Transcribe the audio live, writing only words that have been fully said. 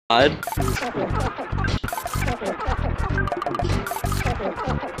Alright,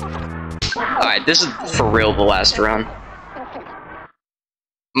 this is for real the last run.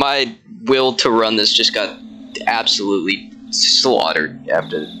 My will to run this just got absolutely slaughtered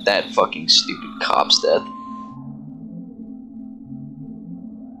after that fucking stupid cop's death.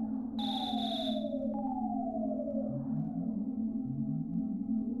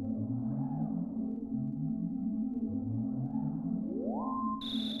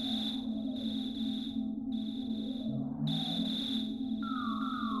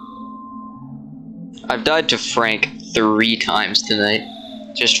 I've died to Frank 3 times tonight,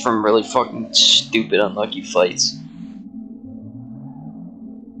 just from really fucking stupid unlucky fights.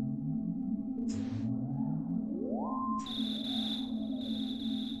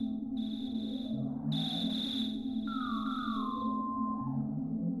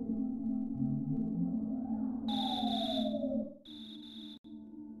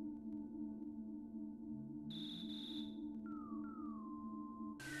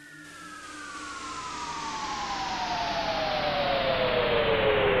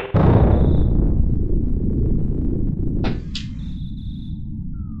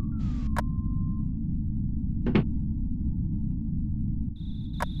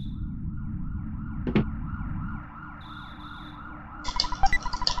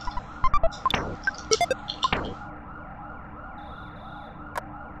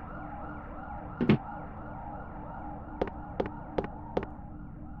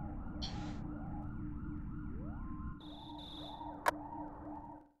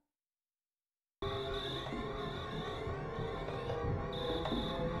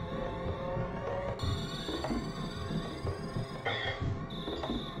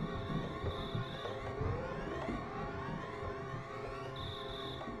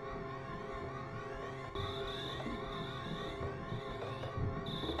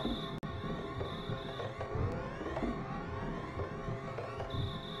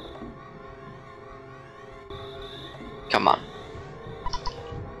 Come on.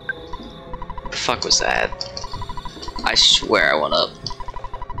 The fuck was that? I swear I went up.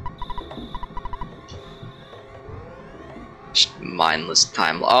 Just mindless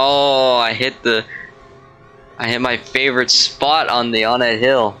time. Oh, I hit my favorite spot on that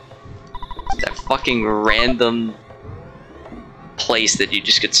hill. That fucking random place that you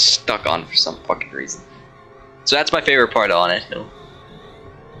just get stuck on for some fucking reason. So that's my favorite part on it hill.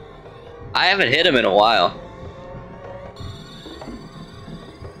 I haven't hit him in a while.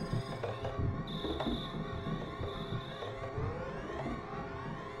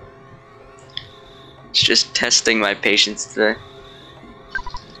 It's just testing my patience today.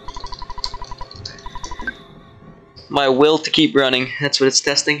 My will to keep running, that's what it's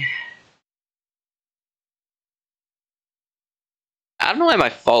testing. I don't know why my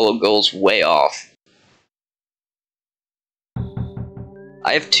follow goal's way off.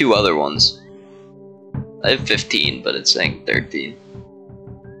 I have 2 other ones. I have 15, but it's saying 13.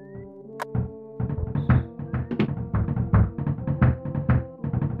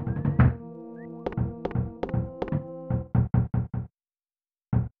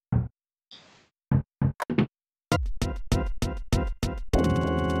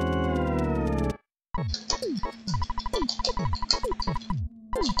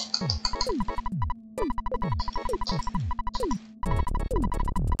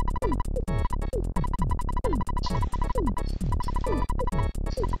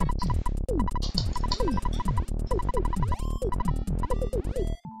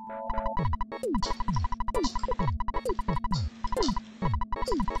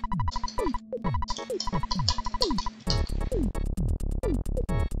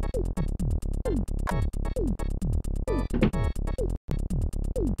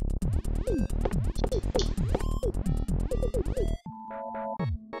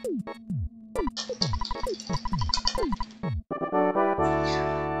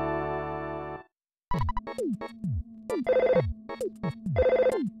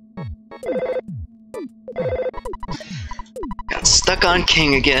 Got stuck on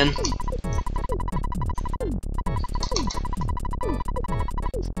King again.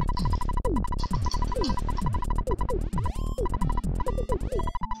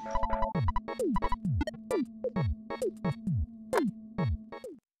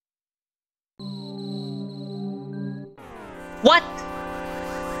 What?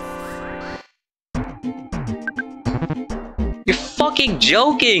 You're fucking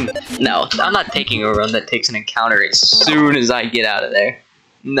joking! No, I'm not taking a run that takes an encounter as soon as I get out of there.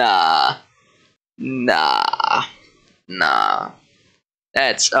 Nah. Nah. Nah.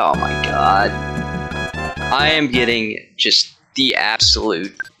 That's, oh my god. I am getting just the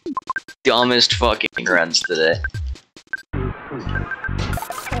absolute dumbest fucking runs today.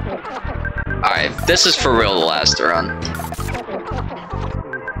 Alright, this is for real the last run.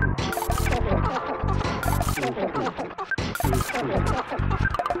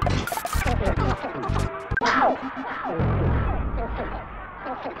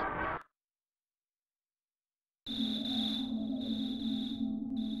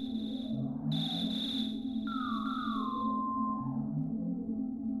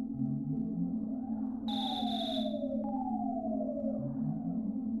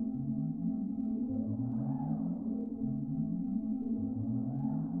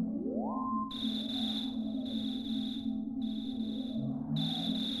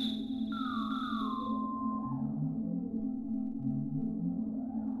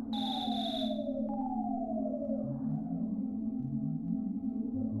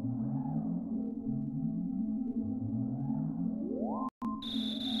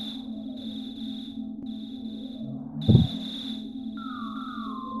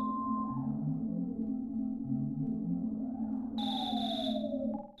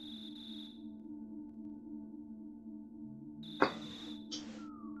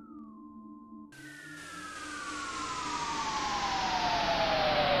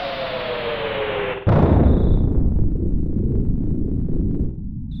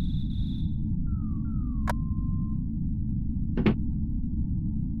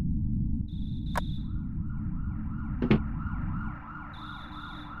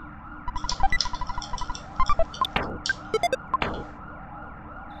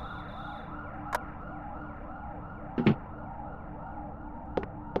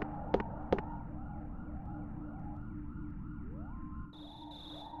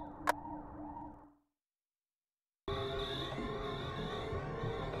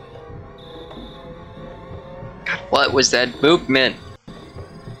 What was that movement?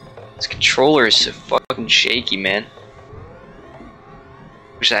 This controller is so fucking shaky, man.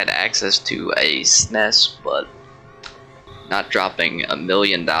 Wish I had access to a SNES, but not dropping $1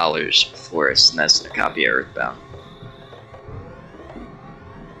 million for a SNES and a copy of Earthbound.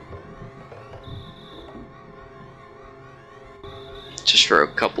 Just for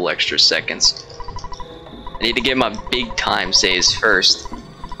a couple extra seconds. I need to get my big time saves first.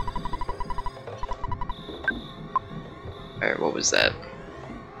 Alright, what was that?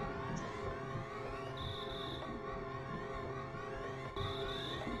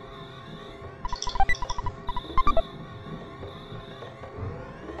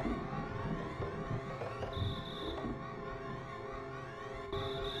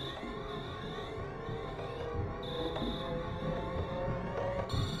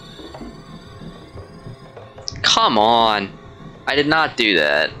 Come on! I did not do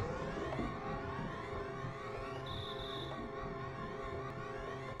that.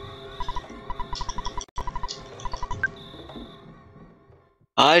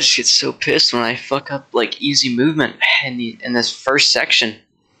 I just get so pissed when I fuck up like easy movement in this first section.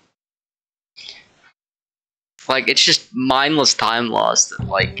 Like it's just mindless time lost, and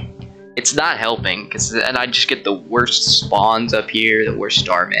like it's not helping. And I just get the worst spawns up here, the worst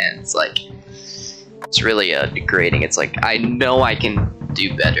Starman. It's like it's really degrading. It's like I know I can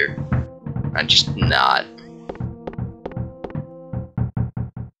do better. I'm just not.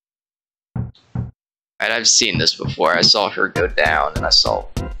 Right, I've seen this before. I saw her go down, and I saw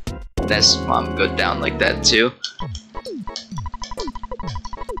this mom go down like that too.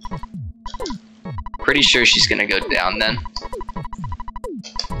 Pretty sure she's gonna go down then.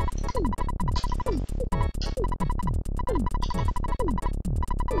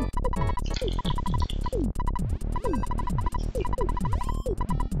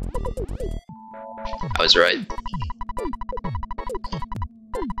 I was right.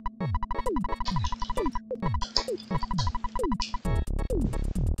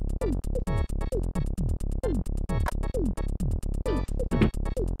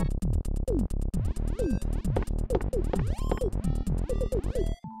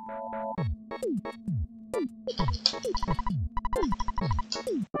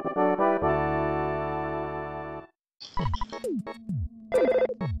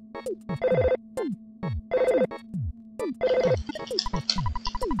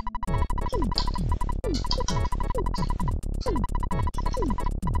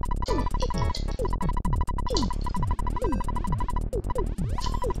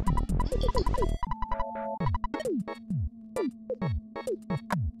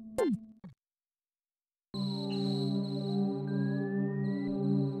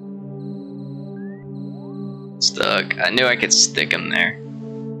 Stuck. I knew I could stick him there.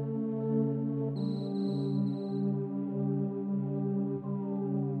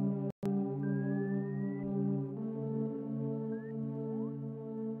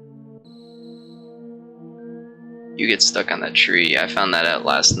 You get stuck on that tree. I found that out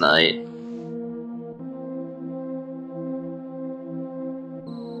last night.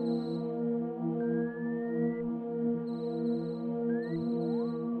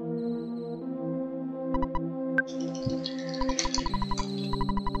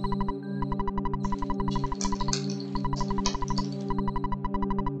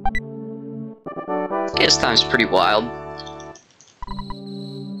 This time's pretty wild.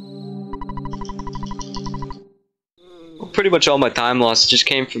 Well, pretty much all my time loss just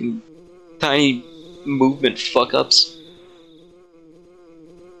came from tiny movement fuck-ups.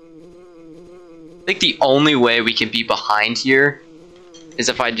 I think the only way we can be behind here is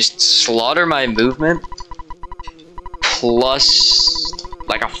if I just slaughter my movement plus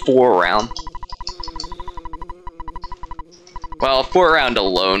like a 4 round. Well, a 4 round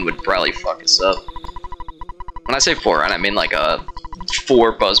alone would probably fuck us up. When I say 4 round, I mean like a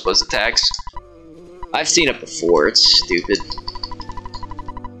 4 buzz attacks. I've seen it before, it's stupid.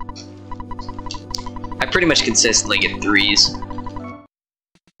 I pretty much consistently get 3s.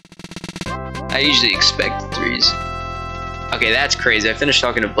 I usually expect 3s. Okay, that's crazy. I finished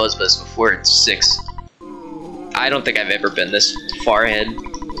talking to Buzz before it's 6. I don't think I've ever been this far ahead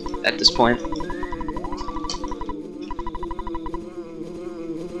at this point.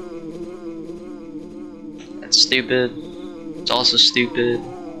 That's stupid. It's also stupid.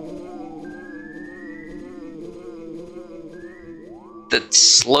 The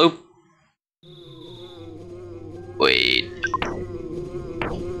slope. Wait.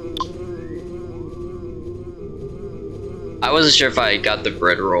 I wasn't sure if I got the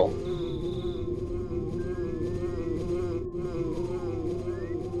bread roll.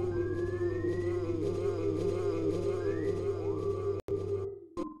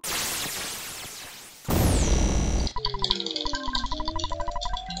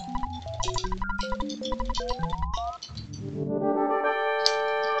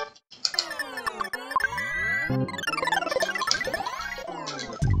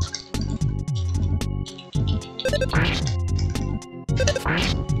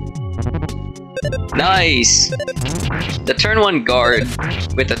 Nice! The turn 1 guard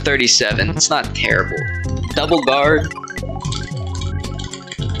with a 37. It's not terrible. Double guard.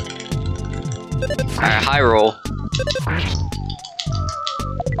 Alright, high roll.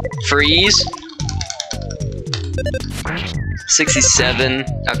 Freeze. 67.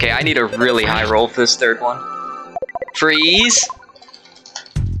 Okay, I need a really high roll for this third one. Freeze.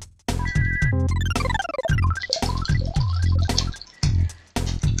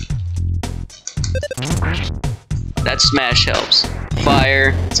 That smash helps.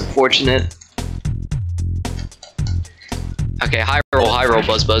 Fire, it's unfortunate. Okay, high roll,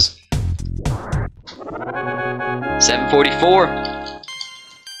 buzz. 744.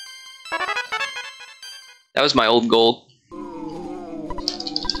 That was my old gold.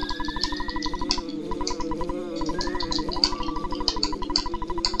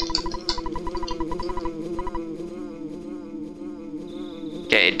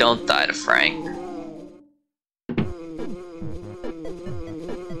 Okay, don't die to Frank.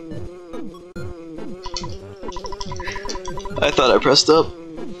 I thought I pressed up.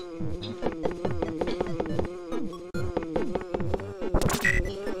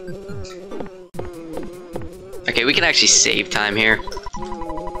 Okay, we can actually save time here.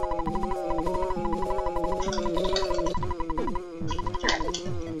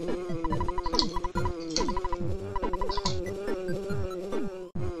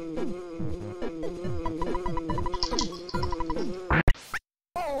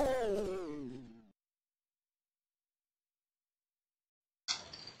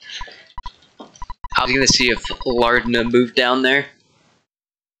 I was gonna see if Lardna moved down there.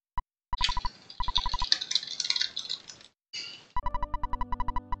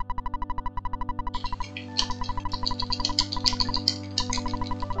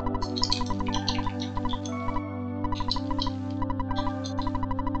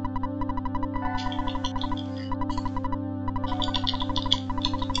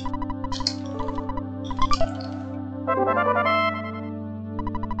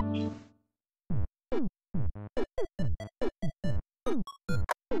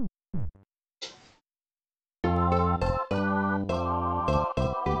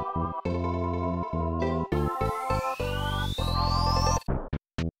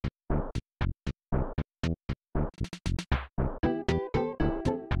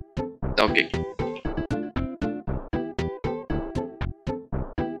 Okay.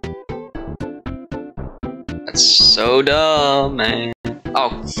 That's so dumb, man.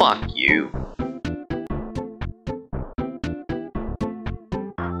 Oh, fuck you.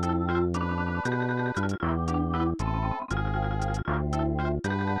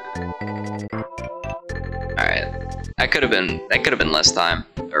 that could have been less time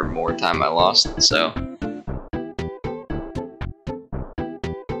or more time I lost. So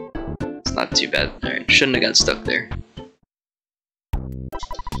it's not too bad. All right, shouldn't have got stuck there.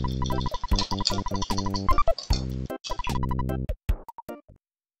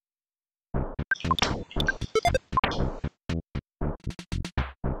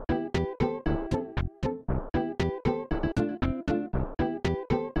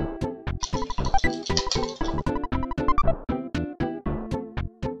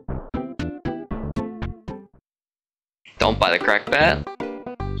 Don't buy the crack bat.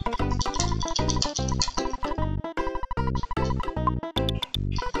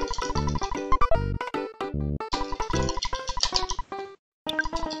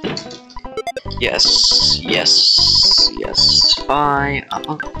 Yes, yes, yes, bye.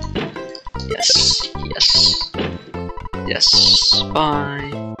 Yes, yes, yes,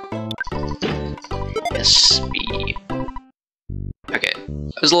 bye. Yes, B. Okay,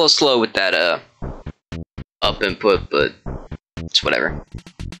 I was a little slow with that, up input, but it's whatever.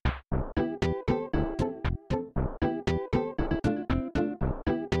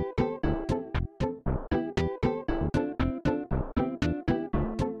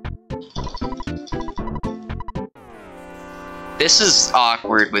 This is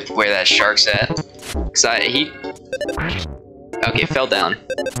awkward with where that shark's at. Cause okay, fell down.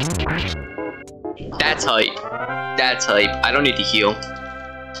 That's hype. That's hype. I don't need to heal.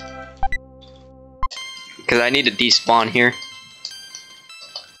 Cause I need to despawn here.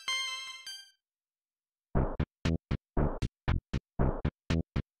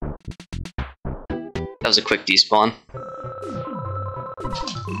 That was a quick despawn.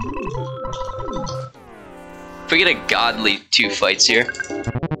 If we get a godly 2 fights here.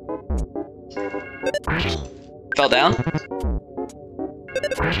 Fell down?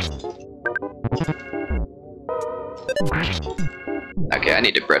 Okay, I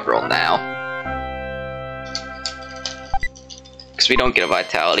need to bread roll now. Because we don't get a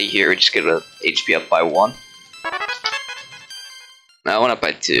vitality here, we just get a HP up by 1. No, I went up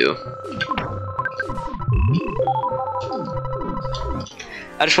by 2.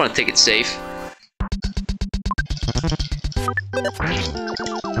 I just want to take it safe.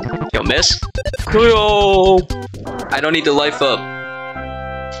 Yo, miss? Yo! I don't need to life up.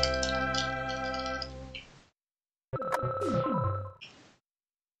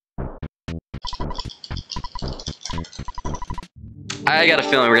 I got a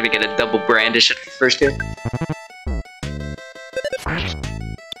feeling we're gonna get a double brandish at the first hit.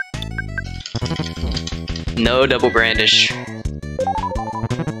 No double brandish.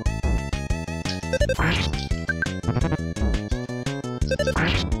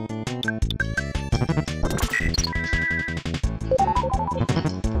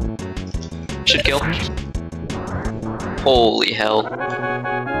 Should kill. Holy hell.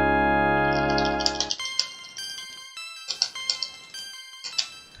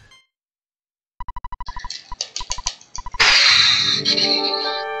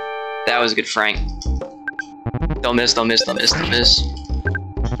 That was a good Frank. Don't miss, don't miss, don't miss, don't miss.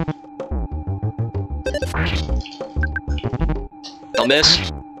 Don't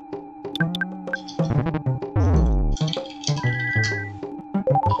miss.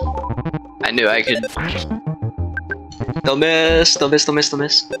 I knew I could. Don't miss, don't miss, don't miss, don't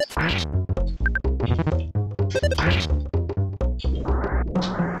miss.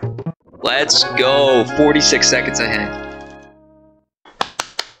 Let's go. 46 seconds ahead.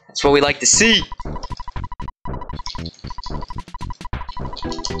 That's what we like to see.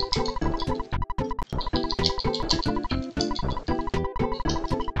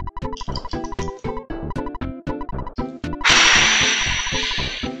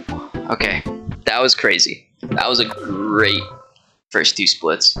 Okay, that was crazy. That was a great first 2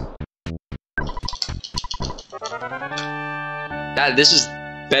 splits. This is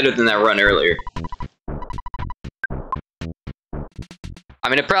better than that run earlier. I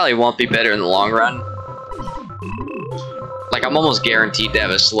mean, it probably won't be better in the long run. Like, I'm almost guaranteed to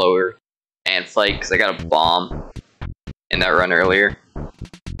have a slower ant fight because I got a bomb in that run earlier,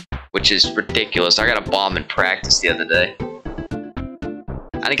 which is ridiculous. I got a bomb in practice the other day.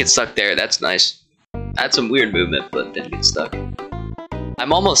 I didn't get stuck there. That's nice. I had some weird movement, but didn't get stuck.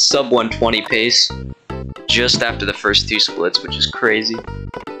 I'm almost sub 120 pace just after the first 2 splits, which is crazy.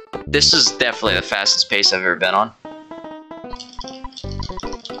 This is definitely the fastest pace I've ever been on.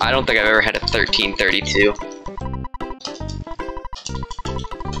 I don't think I've ever had a 13:32.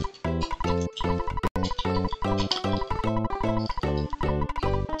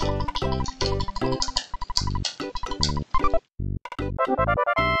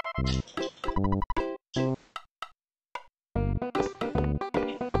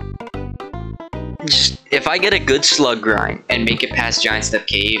 Just, if I get a good slug grind and make it past Giant Step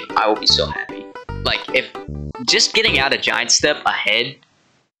Cave, I will be so happy. Like, if just getting out of Giant Step ahead,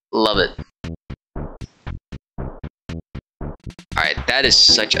 love it. Alright, that is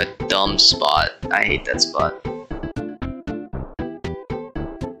such a dumb spot. I hate that spot.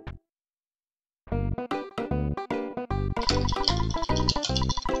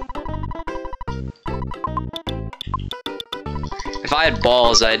 If I had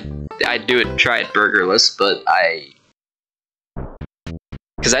balls, I'd do it, try it burgerless, but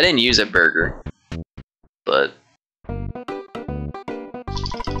because I didn't use a burger, but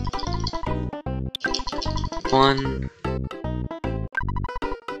one.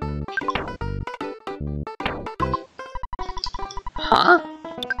 Huh?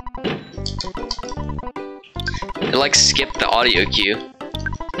 It like skipped the audio cue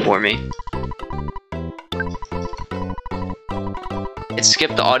for me. It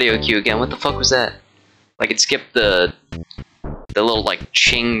skipped the audio cue again. What the fuck was that? Like it skipped the little like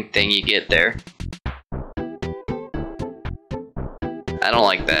ching thing you get there. I don't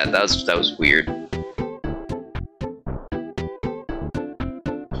like that. That was weird.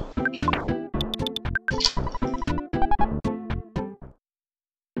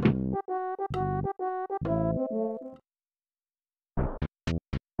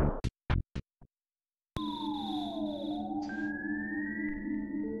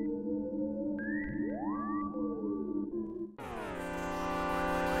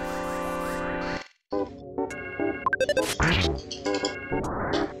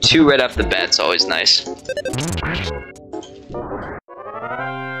 Two right off the bat's always nice.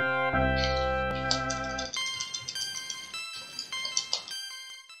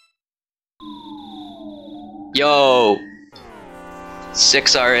 Yo!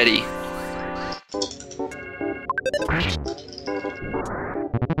 6 already.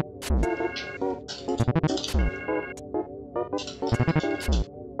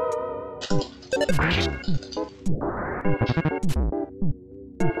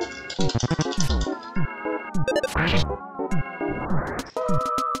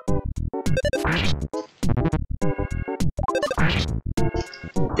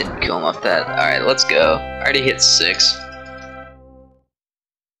 Didn't kill him off that. Alright, let's go. I already hit 6.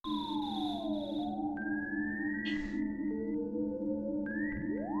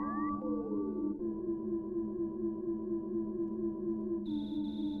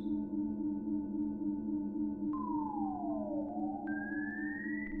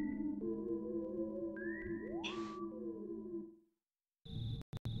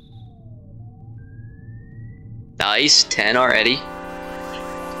 Nice, 10 already.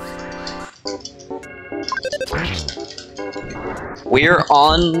 We're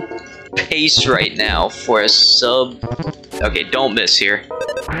on pace right now for a sub. Okay, don't miss here.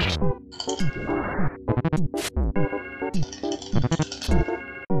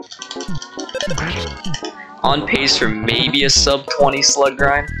 On pace for maybe a sub 20 slug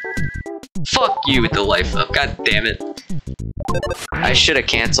grind. Fuck you with the life up, god damn it. I should have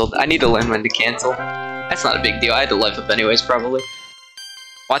canceled. I need to learn when to cancel. That's not a big deal. I had to life up anyways, probably.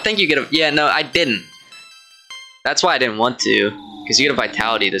 Well, I think you get a... Yeah, no, I didn't. That's why I didn't want to. Because you get a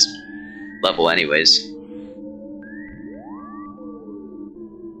vitality this level anyways.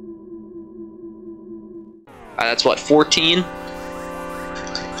 That's what, 14?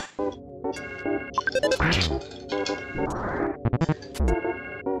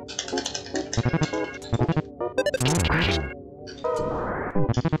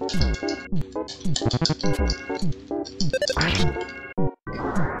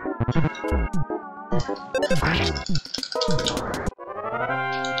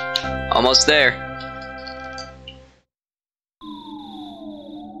 Almost there.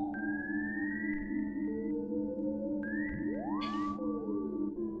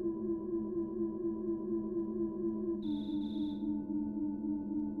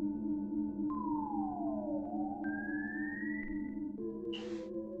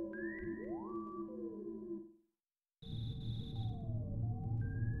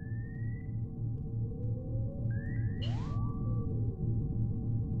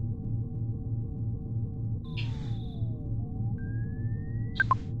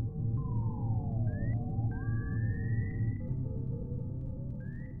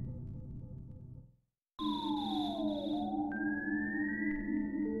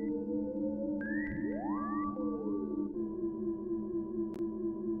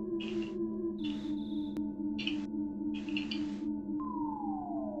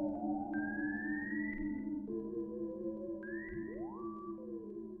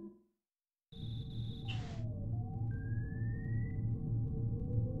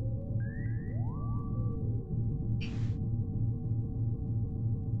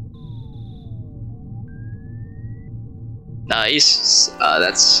 Nice.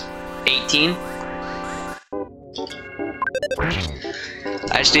 That's 18.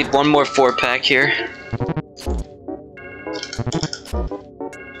 I just need one more 4-pack here.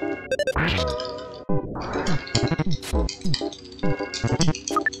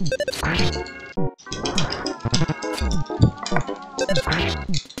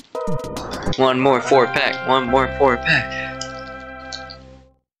 One more 4-pack. One more 4-pack.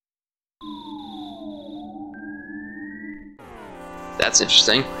 That's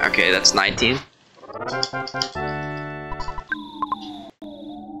interesting. Okay, that's 19.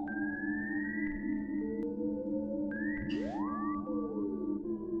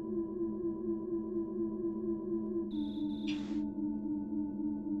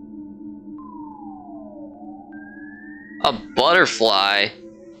 A butterfly?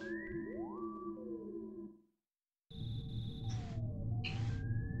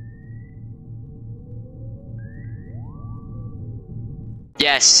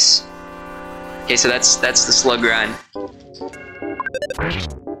 Yes. Okay, so that's the slug grind.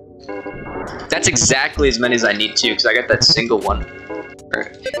 That's exactly as many as I need to, because I got that single one.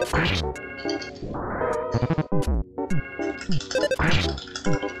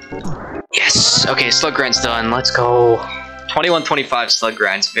 Yes. Okay, slug grind's done. Let's go. 21-25 slug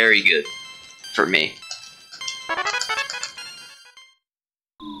grind's very good for me.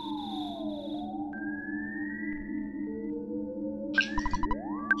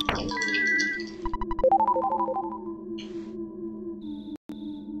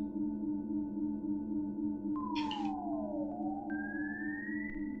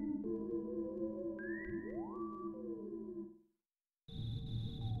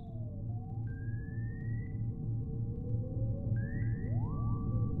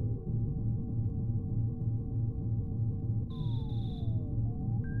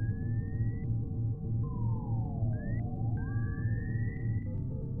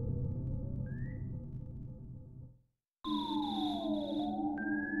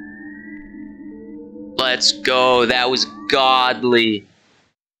 Let's go. That was godly.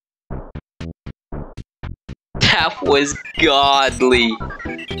 That was godly.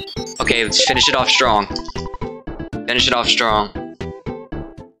 Okay, let's finish it off strong. Finish it off strong.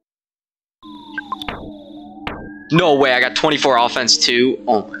 No way, I got 24 offense too.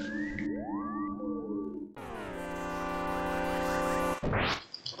 Oh my.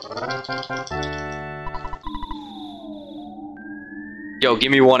 Yo,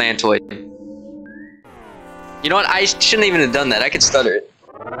 give me one Antoid. You know what? I shouldn't even have done that. I could stutter it.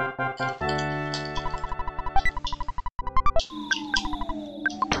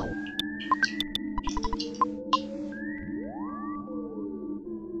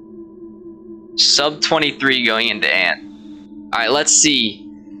 Sub 23 going into Ant. Alright, let's see.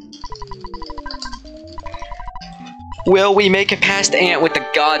 Will we make it past Ant with the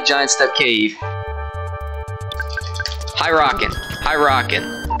God Giant Step Cave? High rockin'. High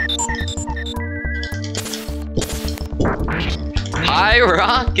rockin'. High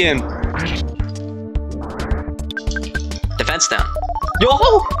rockin'. Defense down. Yo!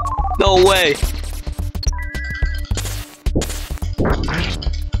 No way.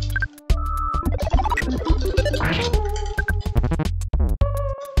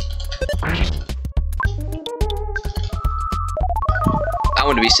 I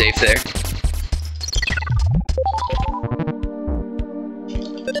want to be safe there.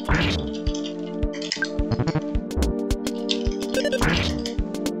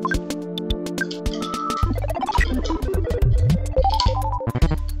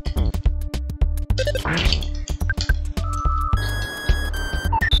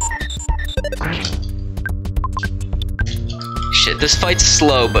 Shit, this fight's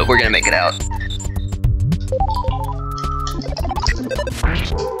slow, but we're gonna make it out.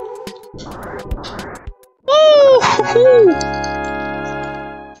 Woo!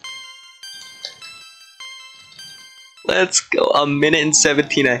 Let's go. A minute and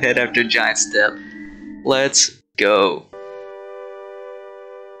 17 ahead after Giant Step. Let's go.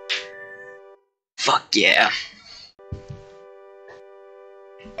 Fuck yeah.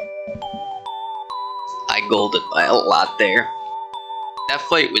 I golded by a lot there. That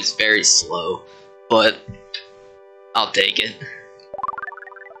fight was very slow, but I'll take it.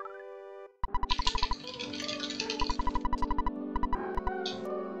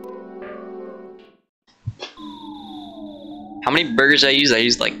 How many burgers I use? I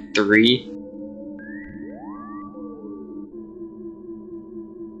used like 3.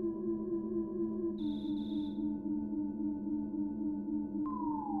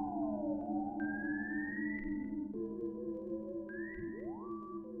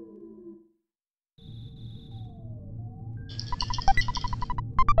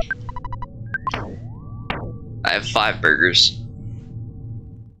 5 burgers.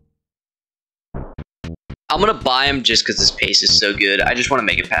 I'm gonna buy him just because his pace is so good. I just want to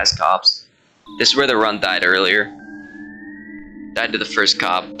make it past cops. This is where the run died earlier. Died to the first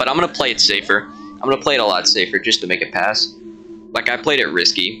cop, but I'm gonna play it safer. I'm gonna play it a lot safer just to make it pass. Like, I played it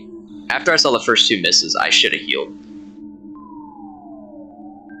risky. After I saw the first 2 misses, I should have healed.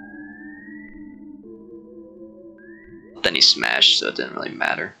 Then he smashed, so it didn't really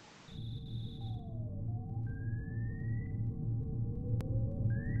matter.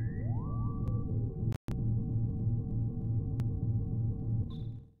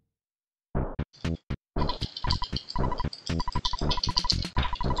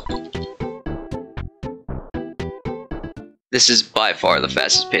 This is by far the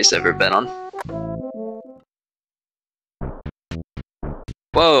fastest pace I've ever been on.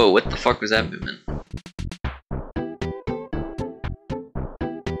 Whoa, what the fuck was that movement?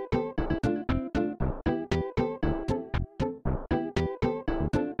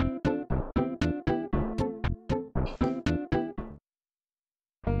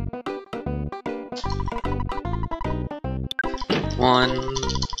 One,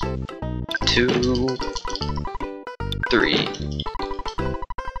 2, 3.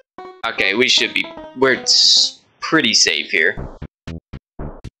 Okay, we're pretty safe here.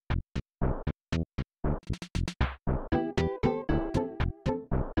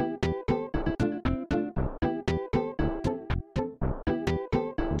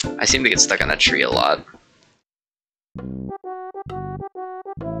 I seem to get stuck on that tree a lot.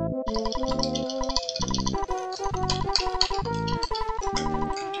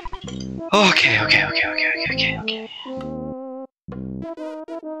 Okay.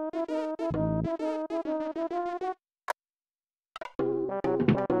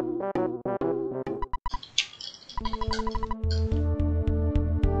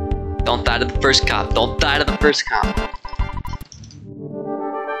 Don't die to the first cop. Don't die to the first cop.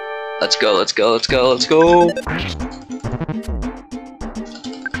 Let's go.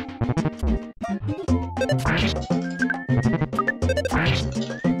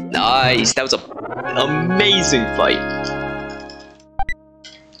 Nice. That was an amazing fight.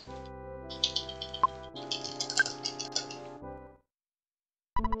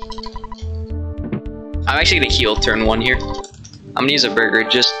 I'm actually gonna heal turn 1 here. I'm gonna use a burger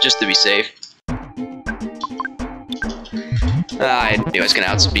just to be safe. I knew I was gonna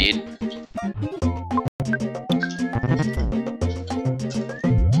outspeed.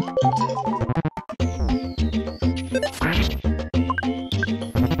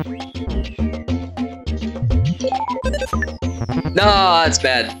 No, that's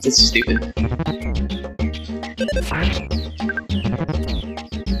bad. That's stupid.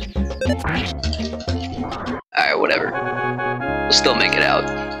 Alright, whatever. We'll still make it out.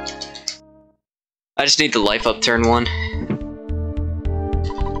 I just need the life up turn 1.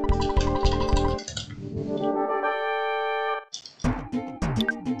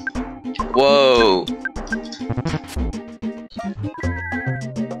 Whoa.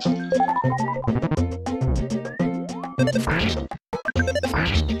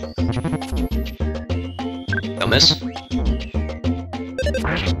 Don't miss.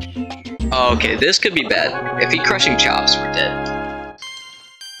 Oh, okay, this could be bad. If he crushing chops, we're dead.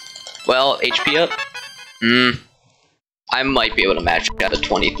 Well, HP up? I might be able to match out of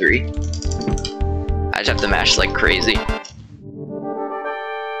 23. I just have to mash like crazy.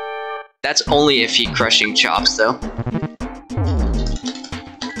 That's only if he crushing chops, though.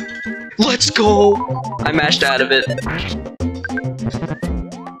 Let's go! I mashed out of it.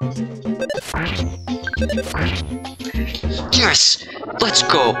 Yes! Let's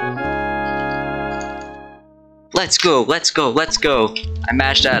go! Let's go! I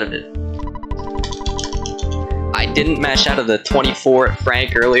mashed out of it. I didn't mash out of the 24 at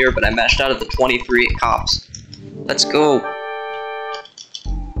Frank earlier, but I mashed out of the 23 at Cops. Let's go!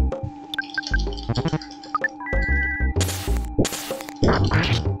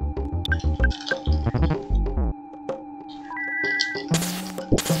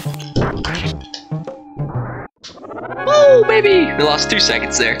 Oh, baby! We lost 2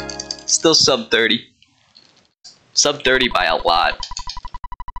 seconds there. Still sub 30. Sub 30 by a lot.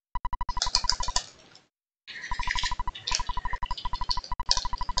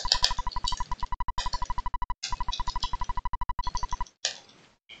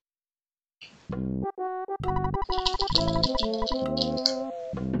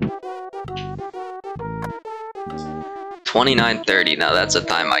 $29:30. Now that's a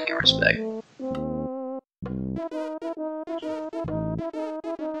time I can respect.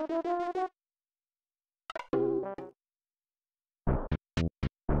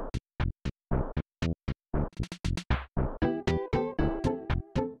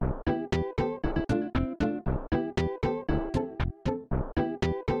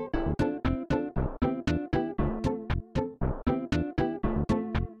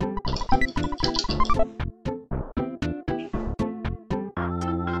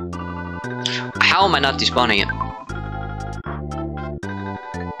 How am I not despawning it?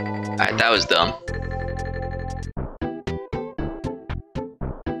 Alright, that was dumb.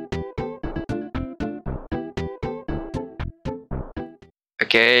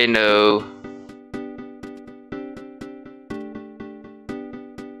 Okay, no.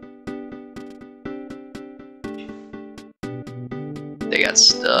 They got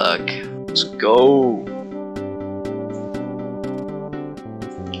stuck. Let's go.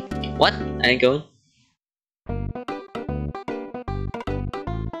 What? I ain't going.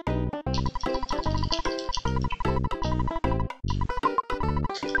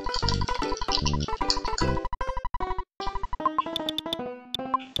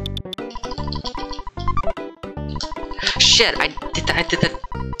 Shit, I did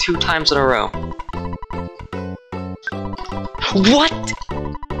that 2 times in a row. What?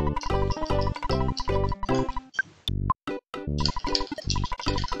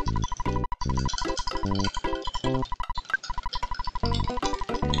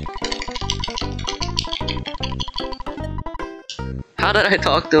 How did I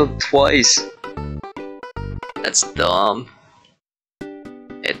talk to him twice? That's dumb.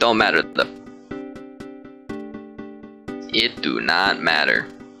 It don't matter. It do not matter.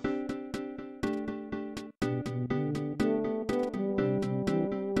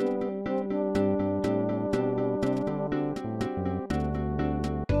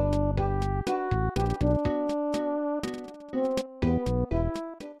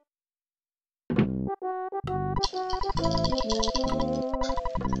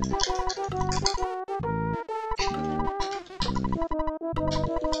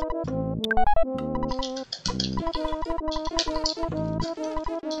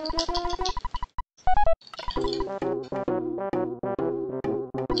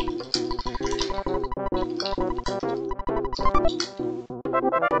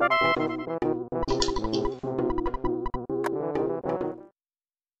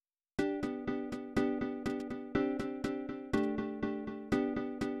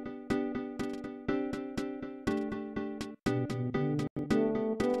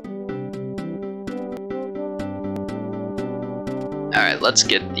 Alright, let's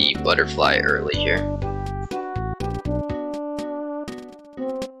get the butterfly early here.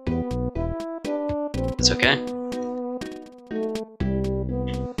 It's okay.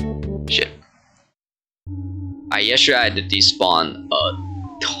 Shit. Yesterday I had to despawn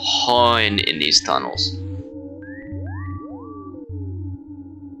a ton in these tunnels.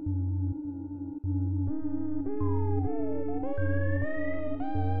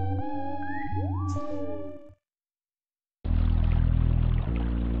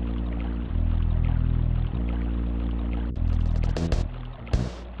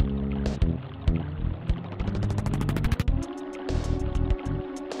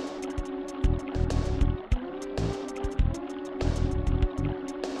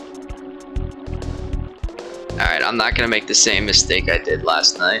 Alright, I'm not gonna make the same mistake I did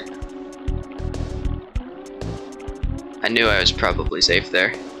last night. I knew I was probably safe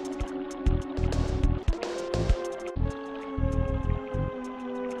there.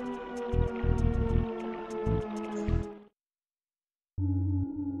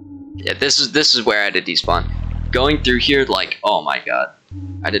 Yeah, this is where I had to despawn. Going through here, like, oh my god.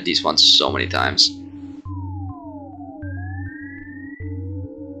 I had to despawn so many times.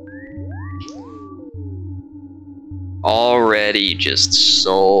 Already just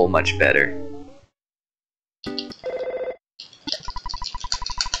so much better.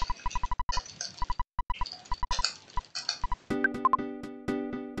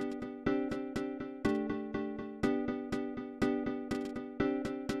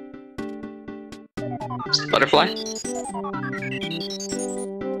 Is the butterfly?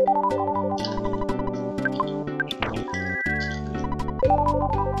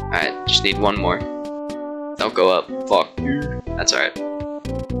 Alright, just need one more. Don't go up. Fuck. That's alright.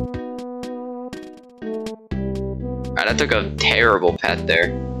 Alright, I took a terrible path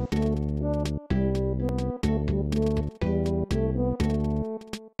there.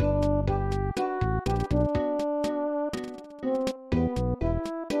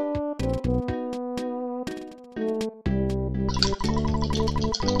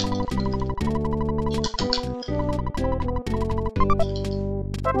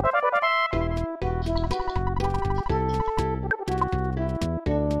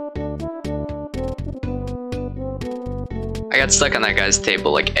 I got stuck on that guy's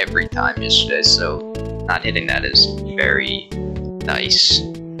table like every time yesterday, so not hitting that is very nice.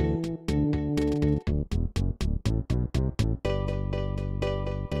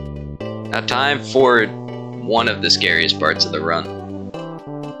 Now time for one of the scariest parts of the run.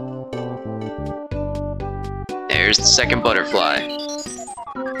 there's the second butterfly.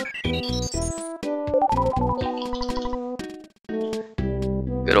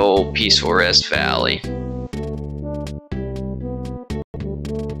 Good old peaceful rest valley.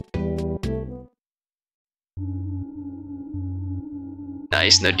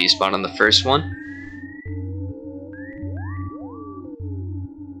 Nice, no despawn on the first one.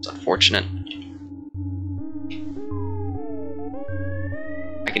 It's unfortunate.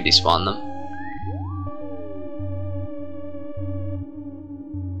 I can despawn them.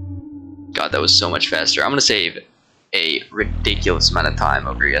 God, that was so much faster. I'm gonna save a ridiculous amount of time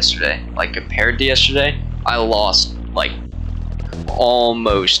over yesterday. Like, compared to yesterday, I lost, like,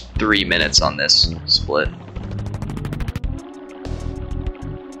 almost 3 minutes on this split.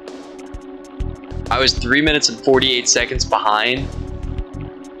 I was 3 minutes and 48 seconds behind.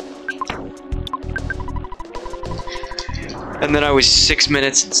 And then I was 6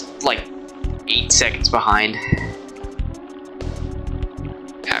 minutes and, like, 8 seconds behind.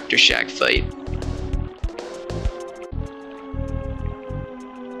 After Shack fight.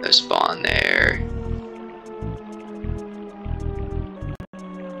 No spawn there.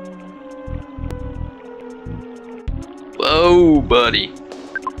 Whoa, buddy.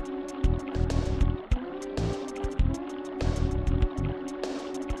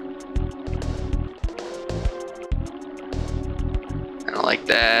 I don't like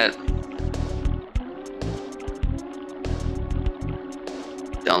that.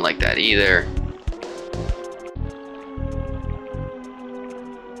 Don't like that either.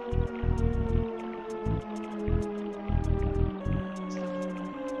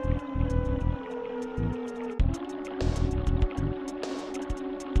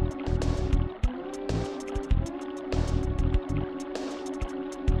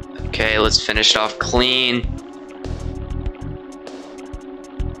 Okay, let's finish off clean.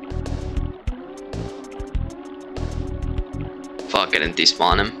 Fuck, I didn't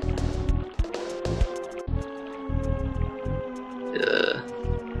despawn him.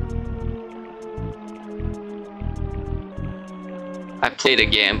 I played a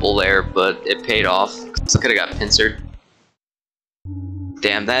gamble there, but it paid off. I could've got pincered.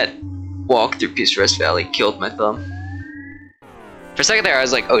 Damn, that walk through Peace Rest Valley killed my thumb. For a second there, I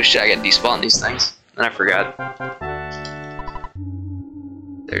was like, oh shit, I gotta despawn these things. And I forgot.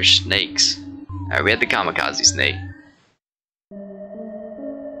 There's snakes. Alright, we had the kamikaze snake.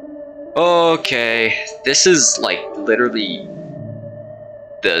 Okay, this is like literally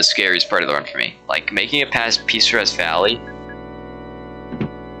the scariest part of the run for me. Like, making it past Peace Rest Valley.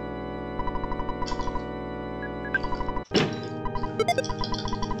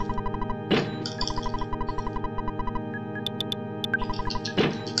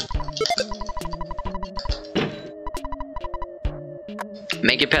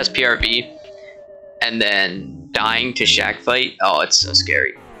 Make it past PRV, and then dying to Shack fight. Oh, it's so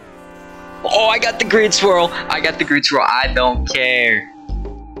scary. Oh, I got the green swirl. I got the green swirl. I don't care.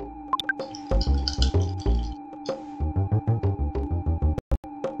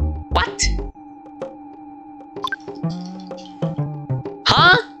 What?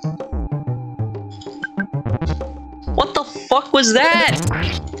 Huh? What the fuck was that?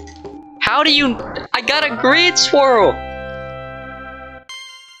 How do you... I got a green swirl.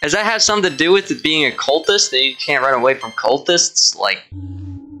 Does that have something to do with it being a cultist? That you can't run away from cultists? Like...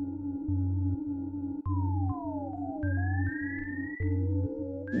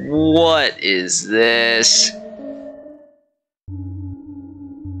 What is this?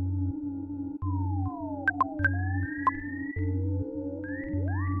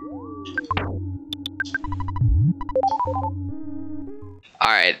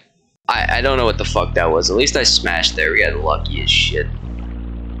 Alright. I don't know what the fuck that was. At least I smashed there. We got lucky as shit.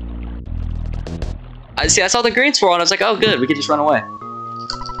 I saw the green swirl and I was like, oh good, we could just run away.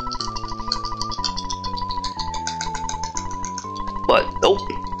 But nope.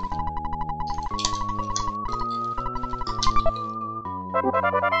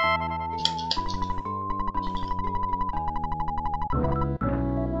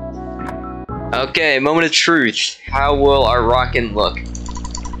 Okay, moment of truth. How will our rockin' look?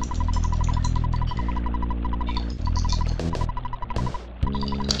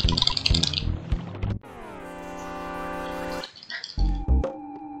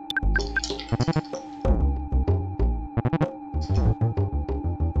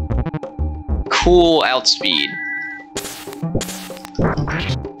 Cool outspeed.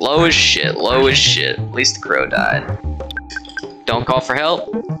 Low as shit, low as shit. At least the crow died. Don't call for help.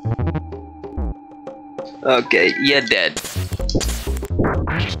 Okay, you're dead.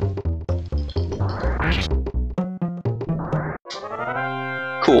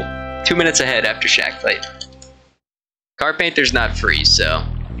 Cool. 2 minutes ahead after Shack fight. Carpenter's not free, so.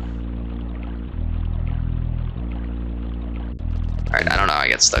 Alright, I don't know how I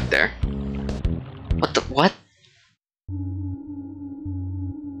got stuck there. What the what?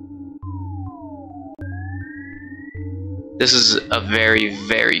 This is a very,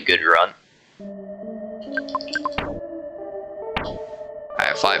 very good run. I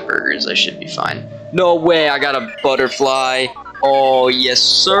have 5 burgers, I should be fine. No way, I got a butterfly. Oh, yes,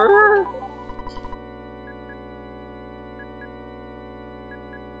 sir.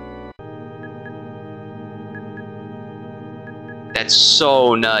 That's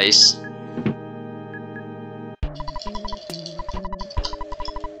so nice.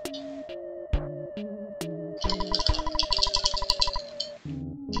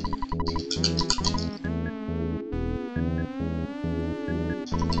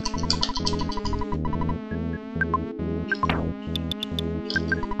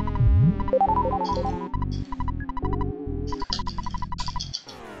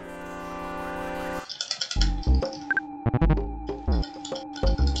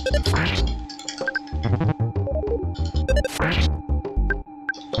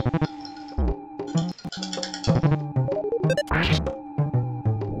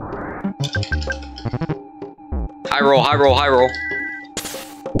 High roll, high roll, high roll.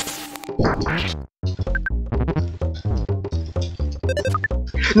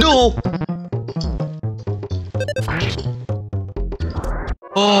 No!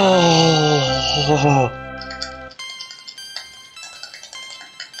 Oh!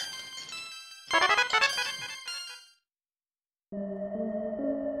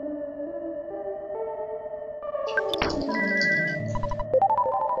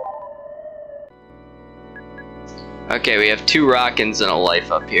 Okay, we have 2 rockins and a life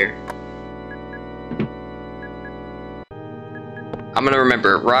up here. I'm gonna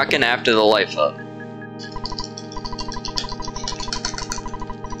remember, rockin' after the life up.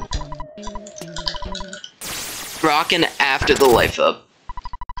 Rockin' after the life up.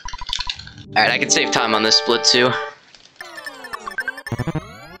 Alright, I can save time on this split too.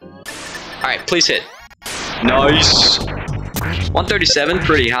 Alright, please hit. Nice! 137,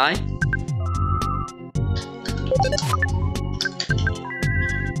 pretty high.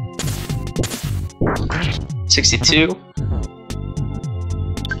 $62.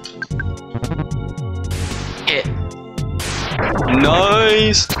 Hit.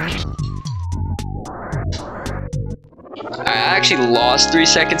 Nice! I actually lost 3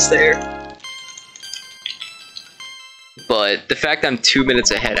 seconds there. But the fact I'm 2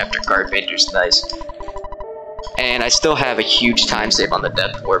 minutes ahead after Carpenter's nice. And I still have a huge time save on the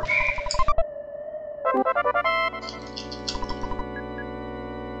Death Warp.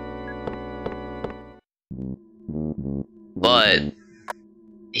 But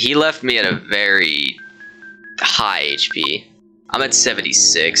he left me at a very high HP. I'm at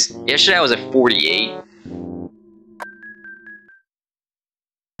 76. Yesterday I was at 48.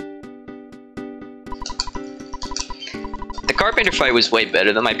 The Carpenter fight was way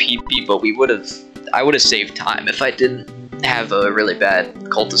better than my PB, but I would have saved time if I didn't have a really bad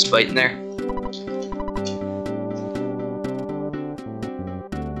cultist fight in there.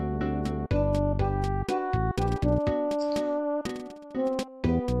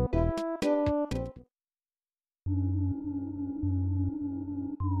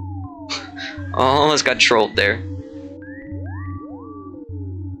 Oh, almost got trolled there.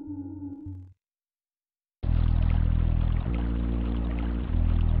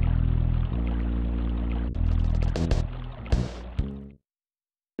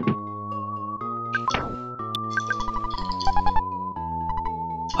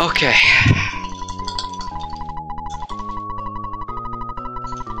 Okay.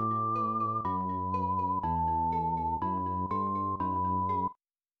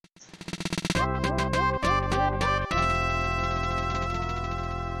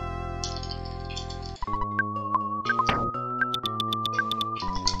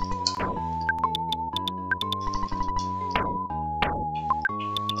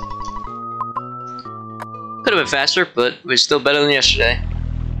 Could have been faster, but it was still better than yesterday.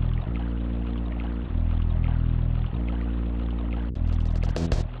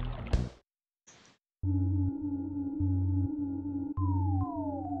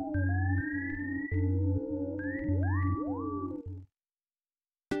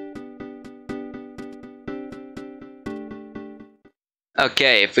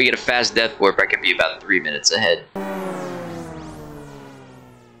 Okay, if we get a fast death warp, I could be about 3 minutes ahead.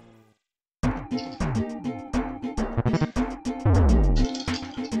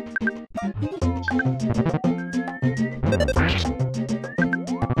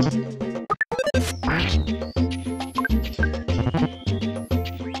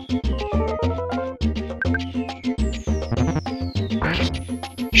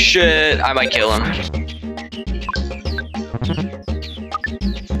 shit! I might kill him.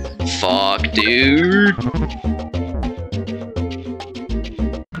 Fuck, dude.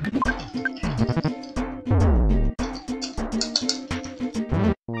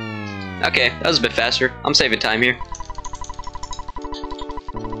 Okay, that was a bit faster. I'm saving time here.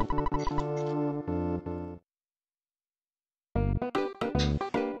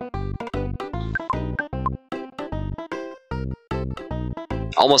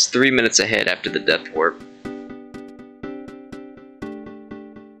 Almost 3 minutes ahead after the death warp.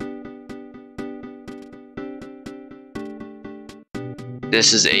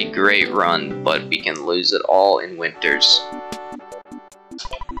 This is a great run, but we can lose it all in winters.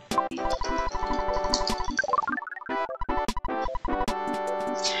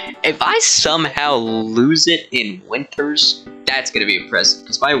 If I somehow lose it in winters, that's gonna be impressive,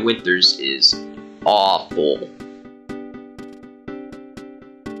 because my winters is awful.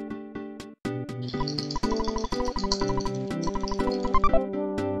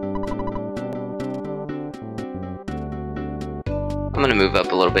 I'm gonna move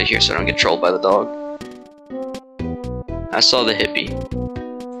up a little bit here so I don't get trolled by the dog. I saw the hippie.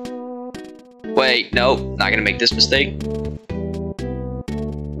 Wait, nope, not gonna make this mistake.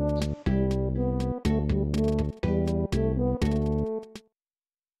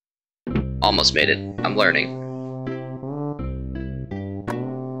 Almost made it. I'm learning.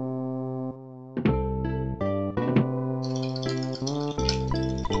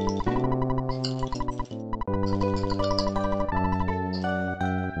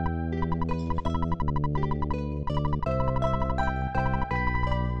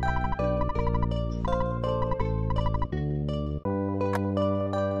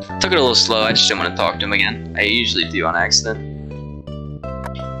 Took it a little slow, I just didn't want to talk to him again. I usually do on accident.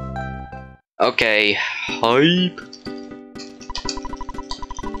 Okay, hype.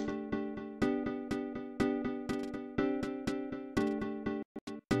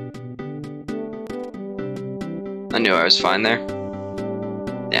 I knew I was fine there.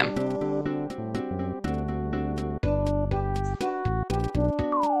 Damn.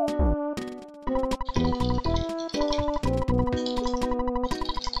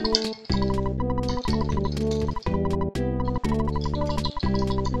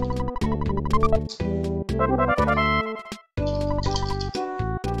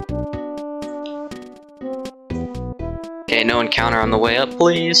 Okay, no encounter on the way up,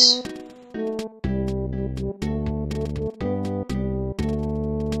 please.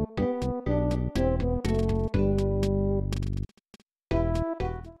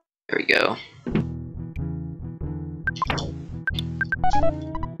 There we go.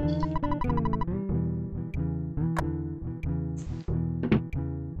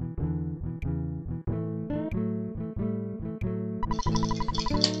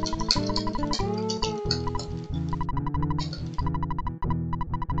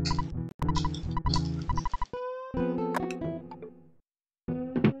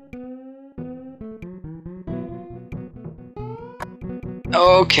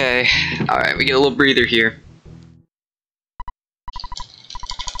 Okay, alright, we get a little breather here.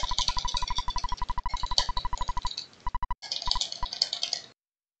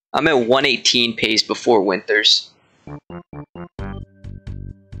 I'm at 118 pace before winters,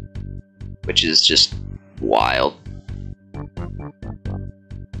 which is just wild.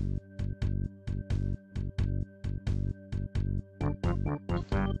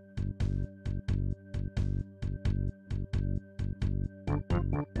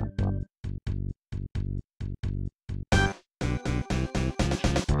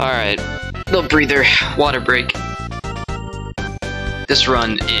 Alright, little breather, water break. This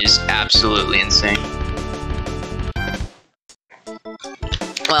run is absolutely insane.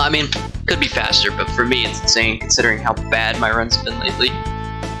 Well, I mean, could be faster, but for me it's insane considering how bad my run's been lately.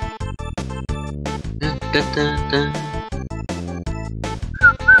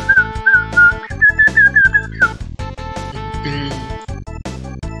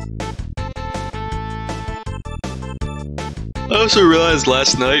 I also realized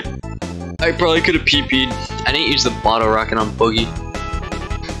last night I probably could have PP'd. I didn't use the bottle rocket on Boogie.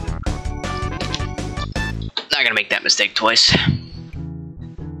 Not gonna make that mistake twice.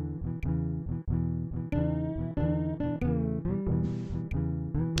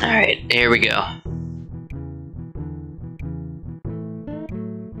 Alright, here we go.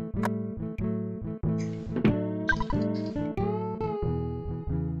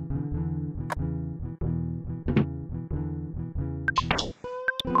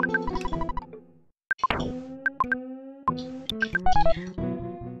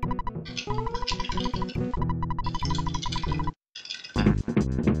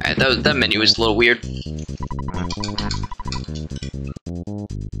 Alright, that menu was a little weird.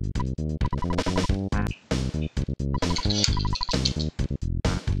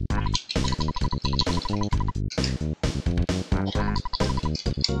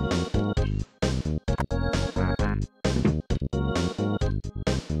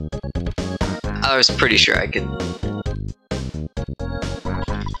 I was pretty sure I could.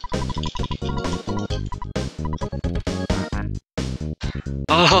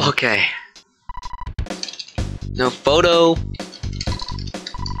 Oh, okay. No photo.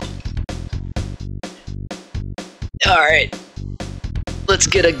 Alright. Let's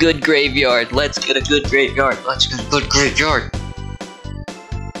get a good graveyard. Let's get a good graveyard. Let's get a good graveyard.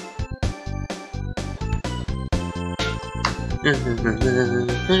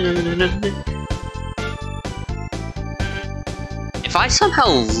 If I somehow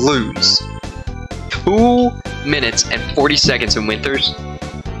lose 2 minutes and 40 seconds in Winters,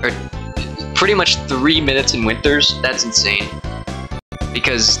 or pretty much 3 minutes in Winters, that's insane.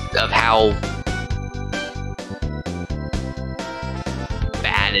 Because of how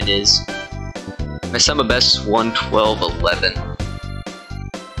bad it is. My sum of best is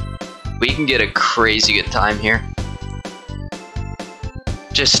 112.11. We can get a crazy good time here.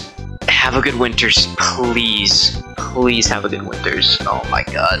 Just have a good Winters, please. Please have a good Winters. Oh my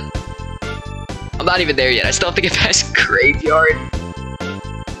god. I'm not even there yet. I still have to get past Graveyard.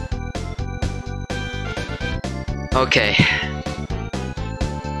 Okay.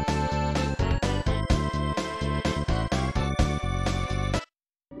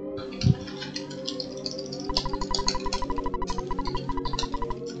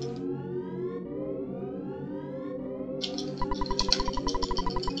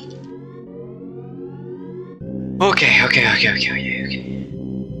 Okay.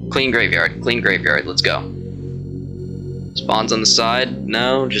 Clean graveyard, let's go. Spawns on the side?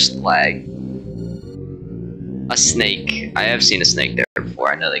 No, just lag. A snake. I have seen a snake there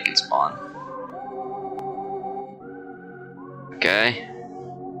before, I know they can spawn. Okay.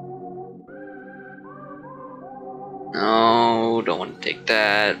 No, don't want to take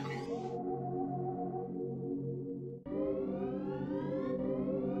that.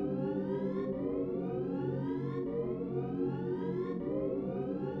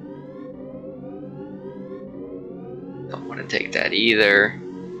 Don't want to take that either.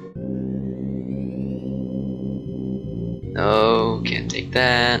 No, can't take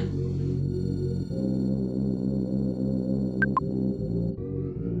that.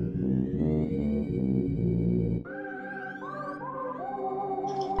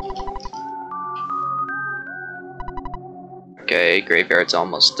 Okay, graveyard's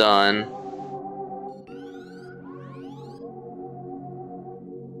almost done.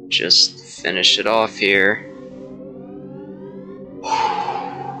 Just finish it off here.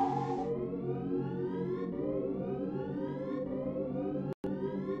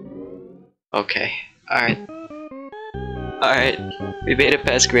 Okay, alright, we made it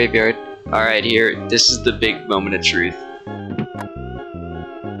past graveyard. Alright, here, this is the big moment of truth.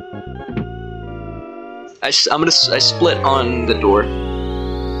 I split on the door.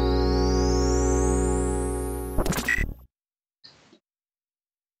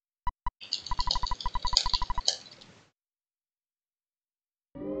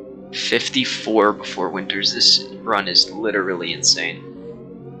 $54 before Winters. This run is literally insane.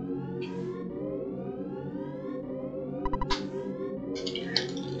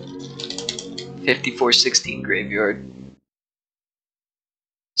 $54.16 graveyard.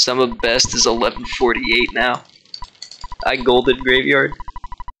 Sum of best is 1148 now. I golded graveyard.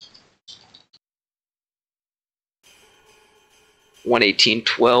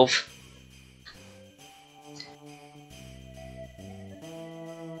 118.12.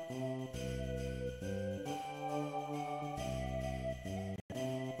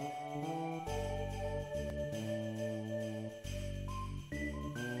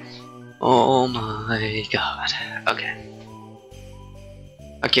 Oh my god. Okay.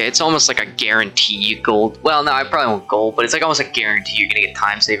 Okay, it's almost like a guarantee gold. Well, no, I probably won't gold, but it's like almost a guarantee you're gonna get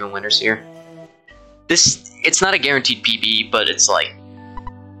time saving Winters here. It's not a guaranteed PB, but it's like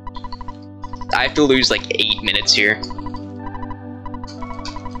I have to lose like 8 minutes here.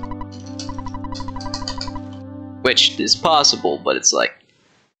 Which is possible, but it's like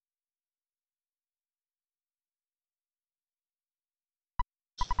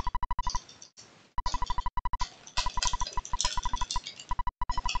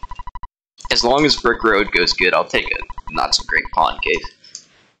as long as Brick Road goes good, I'll take a not so great Pond Cave.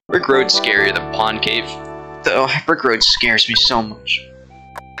 Brick Road's scarier than Pond Cave, though. Brick Road scares me so much.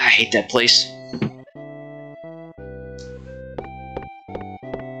 I hate that place.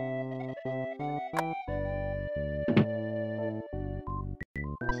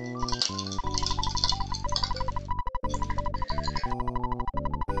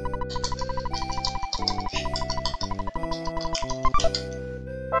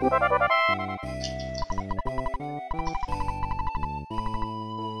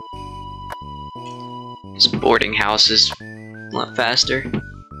 This boarding house is a lot faster.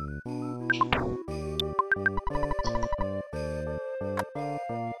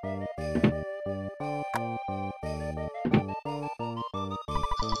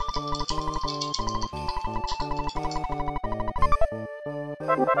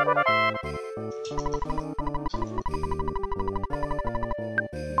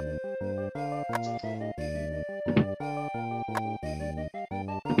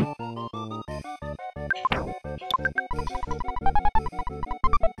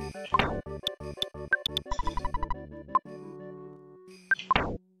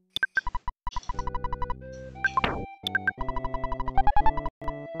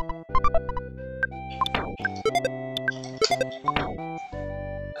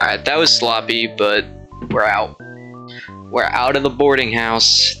 Alright, that was sloppy, but we're out. We're out of the boarding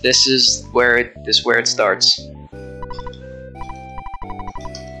house. This is where it starts.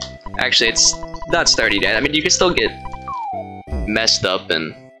 Actually, it's not starting yet. I mean, you can still get messed up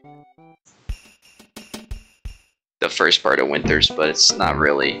in the first part of Winters, but it's not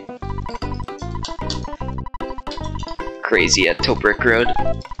really crazy at Tobrick Road.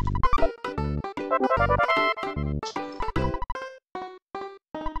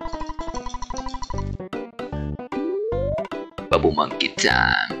 Bubble monkey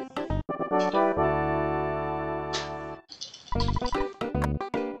time.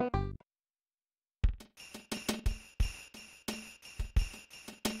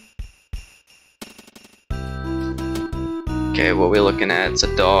 Okay, what we're looking at, it's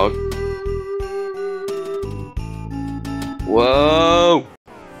a dog. Whoa!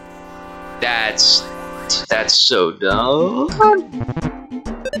 That's so dumb.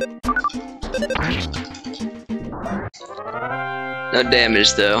 No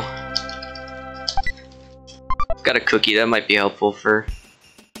damage though. Got a cookie, that might be helpful for...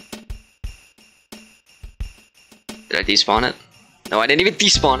 Did I despawn it? No, I didn't even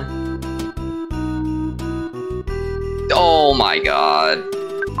despawn it. Oh my god.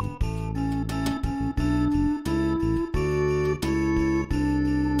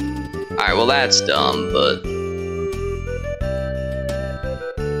 Alright, well that's dumb, but...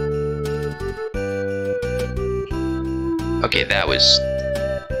 Okay, that was...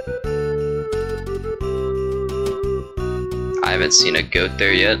 I haven't seen a goat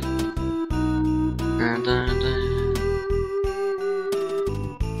there yet.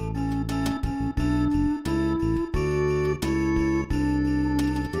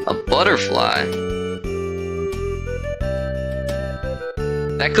 A butterfly.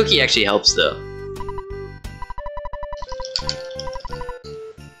 That cookie actually helps though.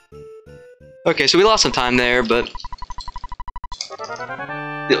 Okay, so we lost some time there, but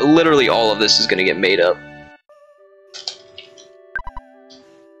literally all of this is gonna get made up.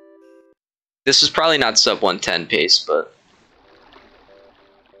 This is probably not sub 110 pace, but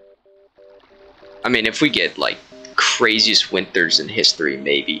I mean, if we get like craziest Winters in history,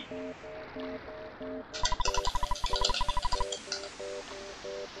 maybe.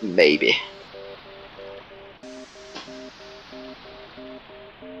 Maybe.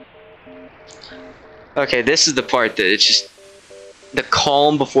 Okay, this is the part that it's just the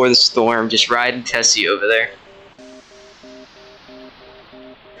calm before the storm, just riding Tessie over there.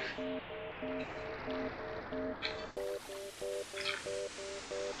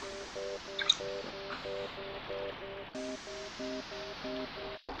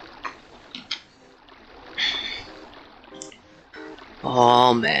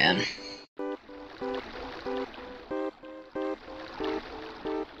 Oh man.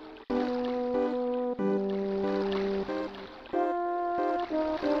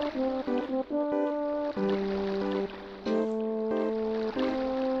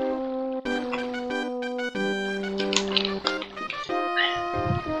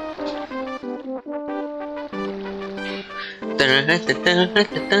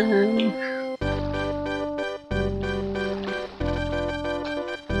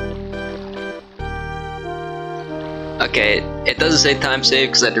 Okay, it doesn't say time save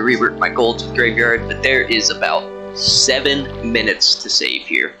because I had to rework my golds with Graveyard, but there is about 7 minutes to save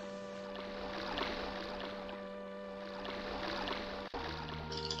here.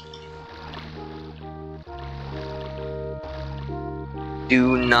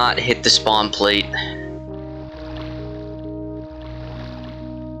 Do not hit the spawn plate.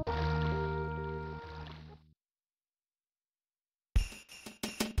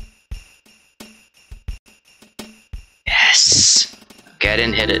 Okay, I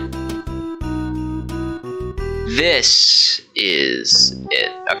didn't hit it. This is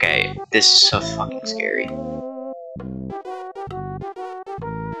it. Okay, this is so fucking scary.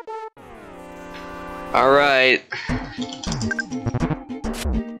 Alright.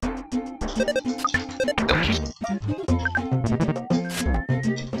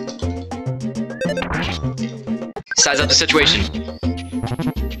 Size up the situation.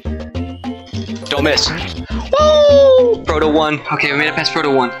 Don't miss. Woo! Proto 1. Okay, we made it past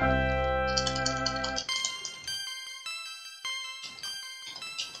Proto 1.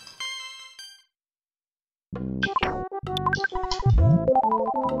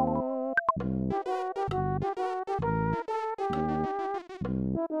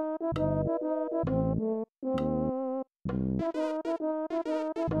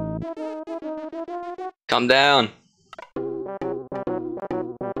 Calm down.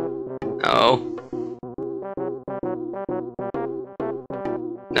 No.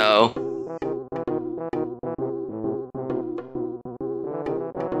 No.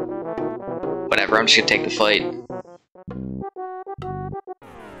 Whatever, I'm just gonna take the fight.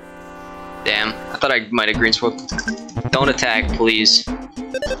 Damn, I thought I might have green sword. Don't attack, please.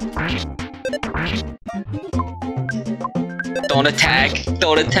 Don't attack!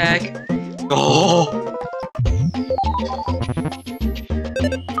 Don't attack! Oh!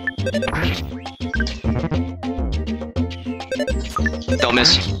 Don't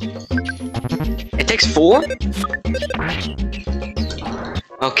miss. It takes 4?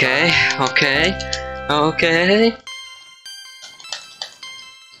 Okay, okay, okay.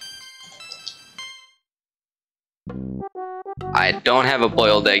 I don't have a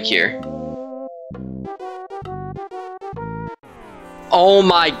boiled egg here. Oh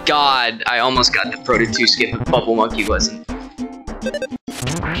my god, I almost got the Proto 2 skip if Bubble Monkey wasn't.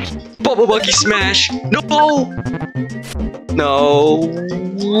 Bubble Monkey smash! No! No!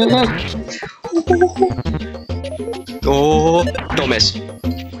 Oh! Don't miss.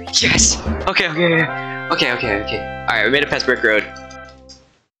 Yes! Okay, okay, okay, okay, okay. Alright, we made it past Brick Road.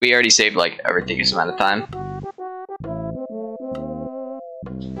 We already saved like a ridiculous amount of time.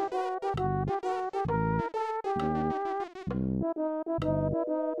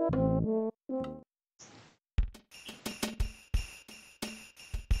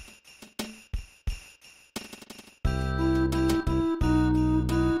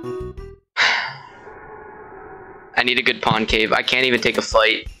 I need a good pawn cave. I can't even take a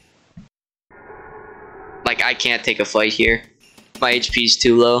fight. Like, I can't take a fight here. My HP's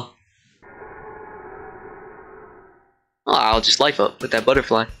too low. Oh, I'll just life up with that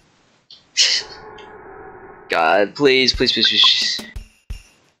butterfly. God, please, please, please, please.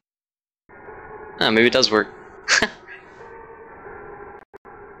 Oh, maybe it does work.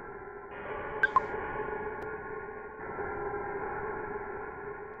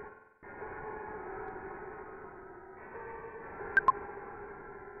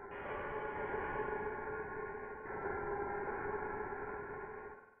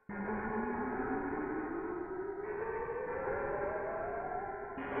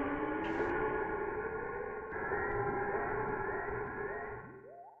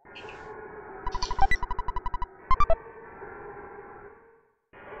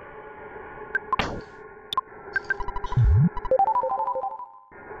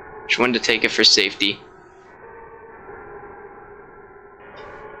 Just wanted to take it for safety.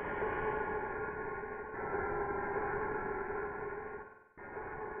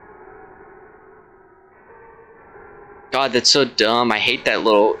 God, that's so dumb. I hate that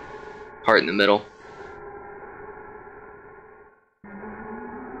little part in the middle.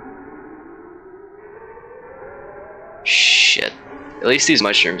 Shit. At least these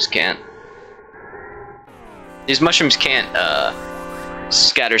mushrooms can't. These mushrooms can't,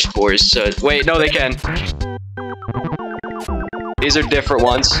 scatter spores, so... Wait, no, they can. These are different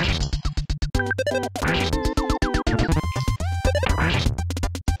ones.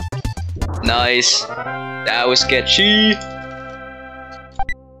 Nice. That was sketchy.